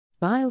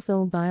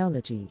Biofilm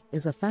biology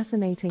is a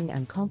fascinating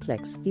and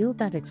complex field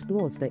that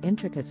explores the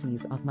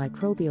intricacies of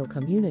microbial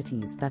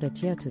communities that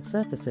adhere to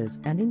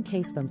surfaces and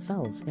encase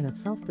themselves in a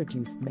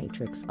self-produced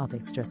matrix of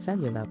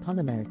extracellular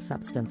polymeric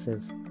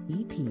substances,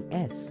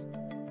 EPS.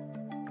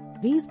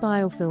 These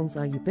biofilms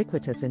are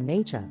ubiquitous in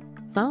nature,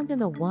 found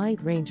in a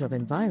wide range of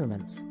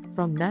environments,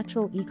 from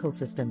natural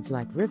ecosystems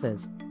like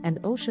rivers and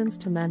oceans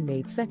to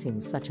man-made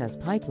settings such as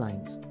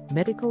pipelines,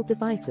 medical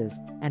devices,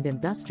 and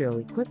industrial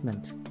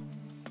equipment.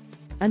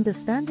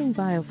 Understanding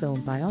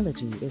biofilm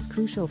biology is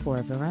crucial for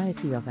a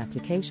variety of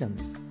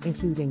applications,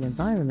 including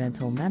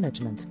environmental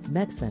management,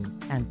 medicine,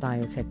 and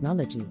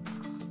biotechnology.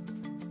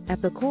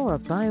 At the core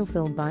of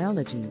biofilm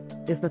biology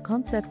is the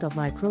concept of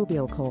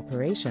microbial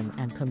cooperation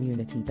and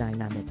community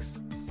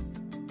dynamics.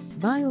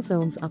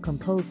 Biofilms are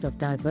composed of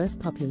diverse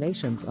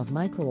populations of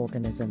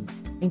microorganisms,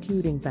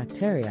 including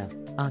bacteria,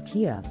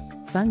 archaea,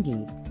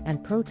 fungi,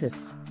 and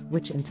protists,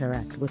 which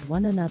interact with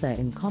one another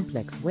in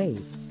complex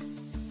ways.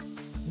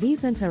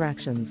 These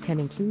interactions can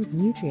include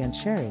nutrient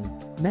sharing,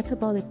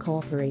 metabolic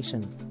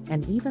cooperation,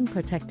 and even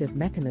protective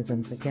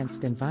mechanisms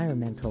against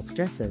environmental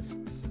stresses.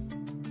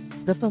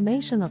 The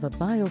formation of a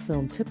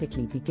biofilm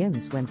typically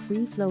begins when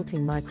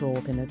free-floating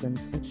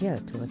microorganisms adhere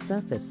to a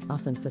surface,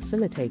 often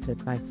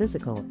facilitated by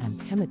physical and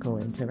chemical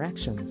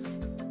interactions.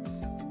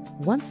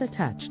 Once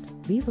attached,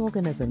 these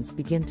organisms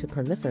begin to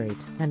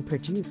proliferate and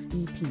produce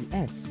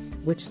EPS,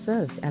 which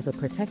serves as a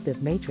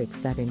protective matrix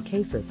that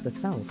encases the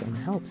cells and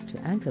helps to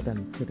anchor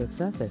them to the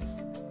surface.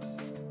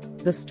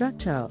 The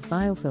structure of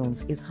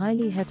biofilms is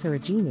highly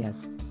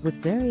heterogeneous, with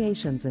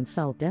variations in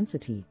cell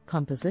density,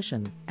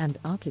 composition, and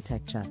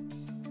architecture.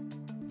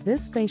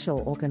 This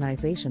spatial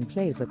organization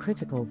plays a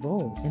critical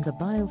role in the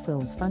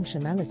biofilm's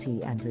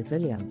functionality and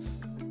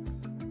resilience.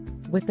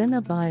 Within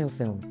a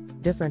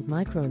biofilm, different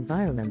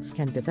microenvironments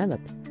can develop,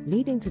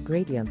 leading to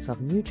gradients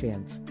of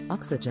nutrients,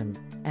 oxygen,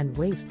 and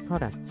waste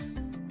products.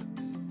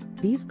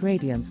 These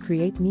gradients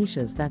create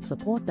niches that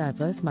support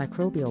diverse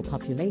microbial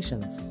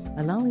populations,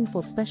 allowing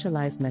for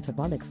specialized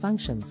metabolic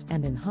functions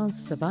and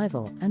enhanced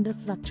survival under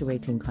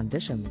fluctuating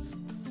conditions.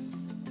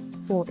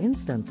 For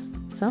instance,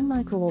 some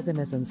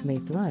microorganisms may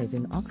thrive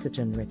in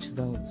oxygen-rich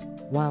zones,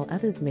 while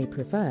others may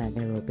prefer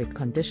anaerobic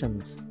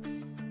conditions.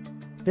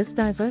 This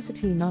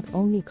diversity not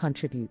only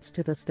contributes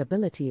to the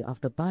stability of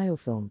the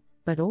biofilm,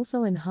 but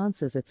also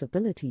enhances its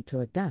ability to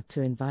adapt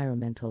to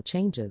environmental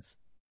changes.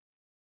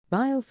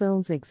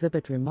 Biofilms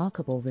exhibit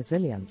remarkable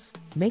resilience,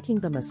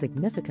 making them a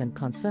significant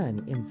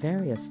concern in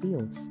various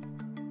fields.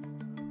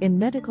 In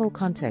medical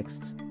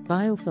contexts,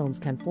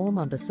 biofilms can form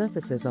on the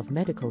surfaces of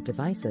medical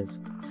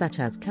devices, such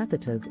as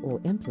catheters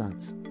or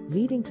implants,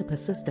 leading to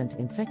persistent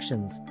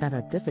infections that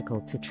are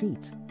difficult to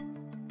treat.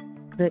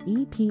 The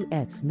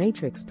EPS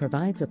matrix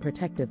provides a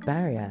protective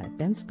barrier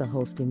against the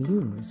host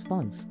immune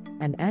response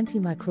and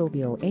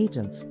antimicrobial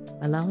agents,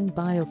 allowing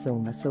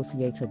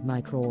biofilm-associated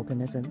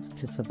microorganisms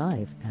to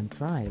survive and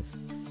thrive.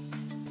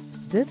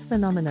 This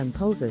phenomenon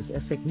poses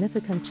a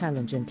significant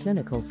challenge in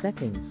clinical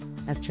settings,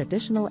 as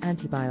traditional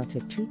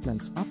antibiotic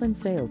treatments often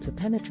fail to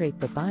penetrate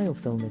the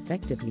biofilm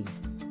effectively.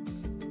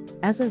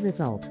 As a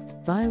result,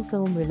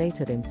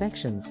 biofilm-related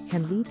infections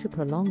can lead to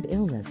prolonged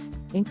illness,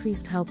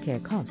 increased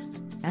healthcare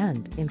costs,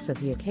 and, in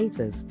severe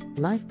cases,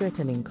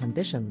 life-threatening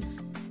conditions.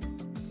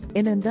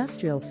 In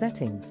industrial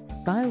settings,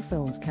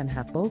 biofilms can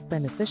have both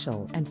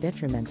beneficial and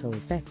detrimental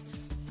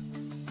effects.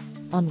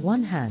 On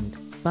one hand,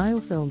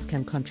 biofilms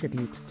can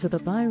contribute to the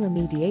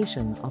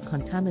bioremediation of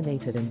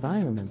contaminated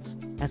environments,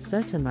 as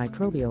certain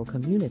microbial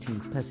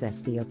communities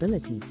possess the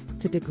ability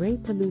to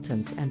degrade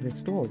pollutants and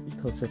restore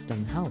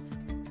ecosystem health.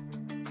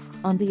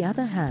 On the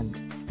other hand,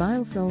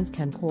 biofilms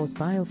can cause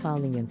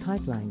biofouling in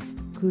pipelines,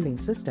 cooling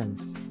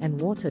systems, and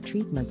water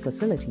treatment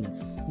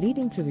facilities,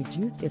 leading to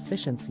reduced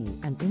efficiency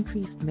and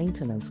increased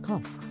maintenance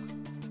costs.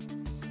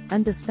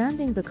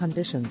 Understanding the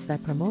conditions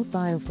that promote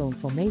biofilm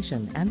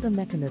formation and the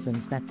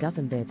mechanisms that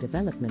govern their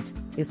development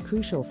is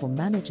crucial for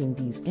managing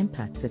these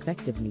impacts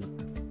effectively.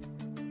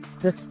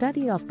 The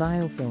study of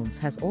biofilms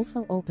has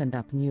also opened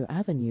up new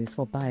avenues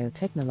for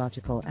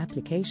biotechnological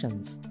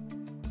applications.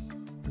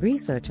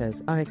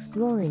 Researchers are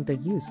exploring the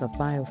use of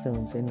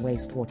biofilms in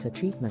wastewater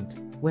treatment,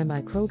 where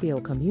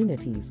microbial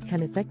communities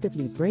can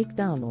effectively break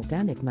down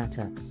organic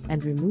matter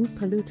and remove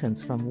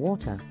pollutants from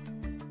water.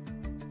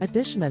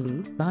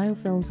 Additionally,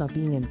 biofilms are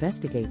being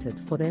investigated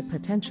for their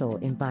potential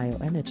in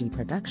bioenergy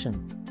production,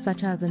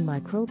 such as in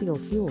microbial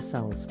fuel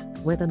cells,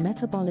 where the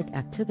metabolic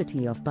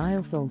activity of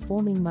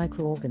biofilm-forming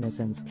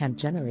microorganisms can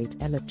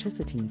generate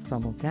electricity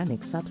from organic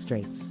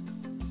substrates.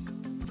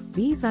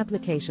 These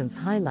applications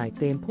highlight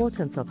the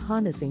importance of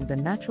harnessing the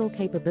natural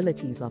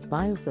capabilities of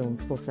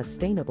biofilms for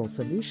sustainable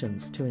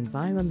solutions to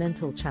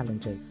environmental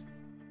challenges.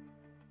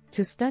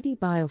 To study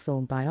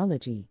biofilm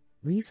biology,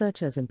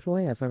 researchers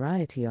employ a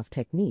variety of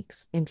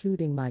techniques,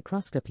 including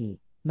microscopy,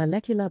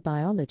 molecular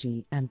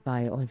biology, and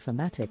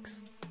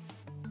bioinformatics.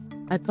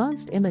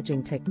 Advanced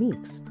imaging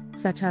techniques,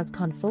 such as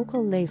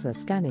confocal laser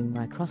scanning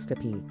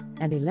microscopy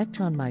and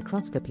electron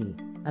microscopy,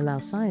 allow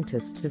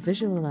scientists to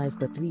visualize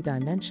the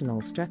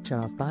three-dimensional structure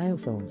of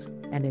biofilms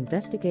and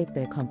investigate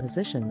their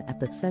composition at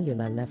the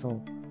cellular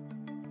level.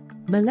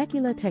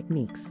 Molecular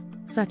techniques,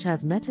 such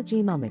as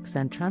metagenomics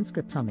and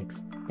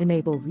transcriptomics,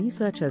 enable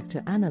researchers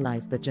to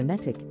analyze the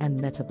genetic and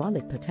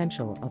metabolic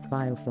potential of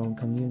biofilm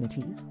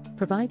communities,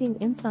 providing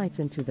insights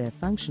into their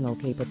functional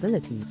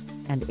capabilities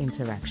and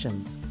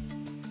interactions.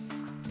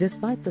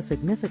 Despite the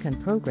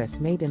significant progress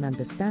made in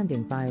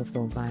understanding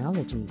biofilm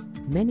biology,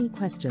 many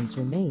questions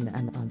remain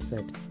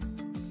unanswered.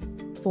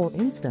 For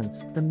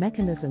instance, the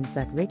mechanisms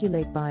that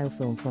regulate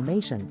biofilm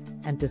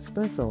formation and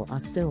dispersal are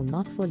still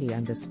not fully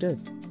understood.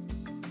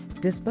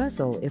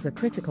 Dispersal is a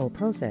critical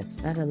process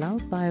that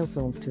allows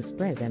biofilms to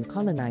spread and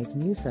colonize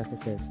new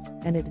surfaces,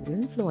 and it is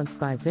influenced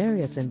by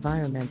various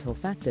environmental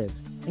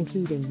factors,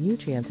 including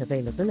nutrient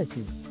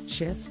availability,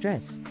 shear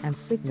stress, and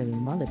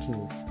signaling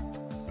molecules.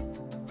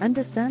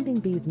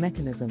 Understanding these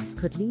mechanisms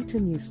could lead to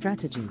new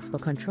strategies for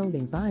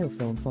controlling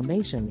biofilm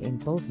formation in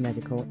both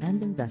medical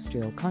and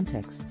industrial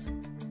contexts.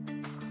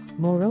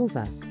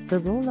 Moreover, the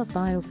role of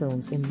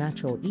biofilms in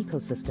natural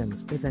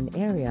ecosystems is an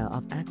area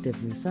of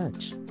active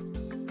research.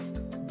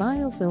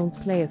 Biofilms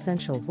play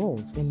essential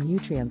roles in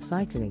nutrient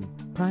cycling,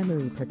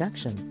 primary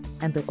production,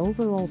 and the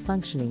overall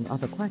functioning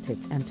of aquatic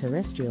and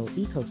terrestrial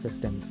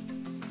ecosystems.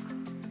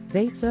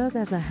 They serve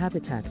as a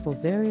habitat for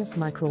various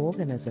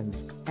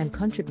microorganisms and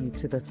contribute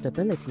to the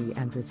stability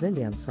and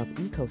resilience of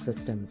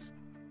ecosystems.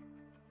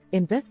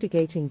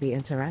 Investigating the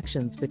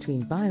interactions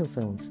between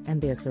biofilms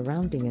and their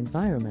surrounding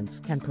environments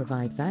can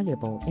provide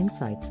valuable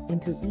insights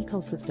into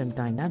ecosystem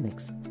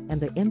dynamics and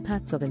the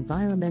impacts of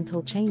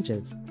environmental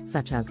changes,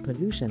 such as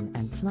pollution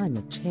and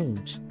climate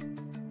change.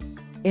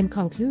 In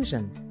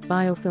conclusion,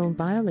 biofilm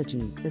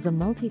biology is a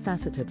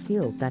multifaceted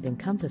field that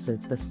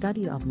encompasses the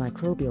study of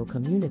microbial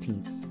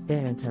communities,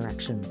 their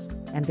interactions,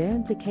 and their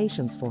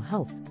implications for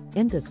health,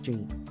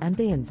 industry, and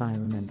the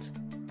environment.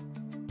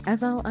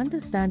 As our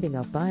understanding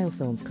of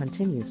biofilms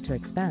continues to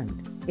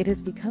expand, it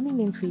is becoming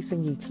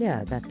increasingly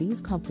clear that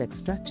these complex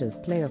structures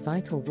play a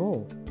vital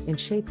role in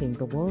shaping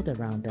the world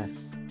around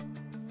us.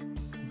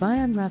 By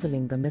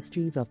unraveling the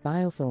mysteries of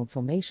biofilm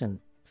formation,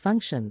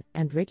 function,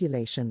 and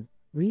regulation,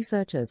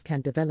 researchers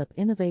can develop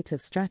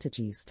innovative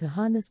strategies to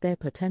harness their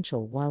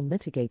potential while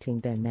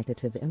mitigating their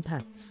negative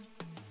impacts.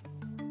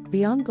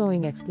 The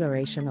ongoing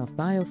exploration of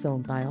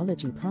biofilm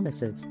biology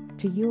promises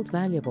to yield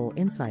valuable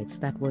insights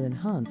that will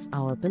enhance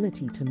our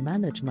ability to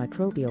manage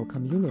microbial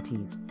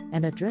communities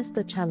and address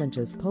the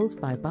challenges posed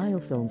by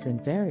biofilms in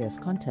various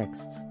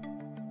contexts.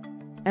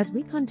 As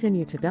we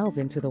continue to delve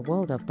into the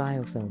world of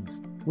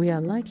biofilms, we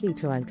are likely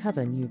to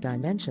uncover new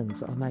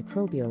dimensions of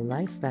microbial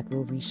life that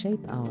will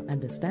reshape our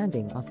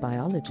understanding of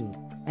biology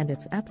and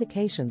its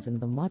applications in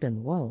the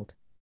modern world.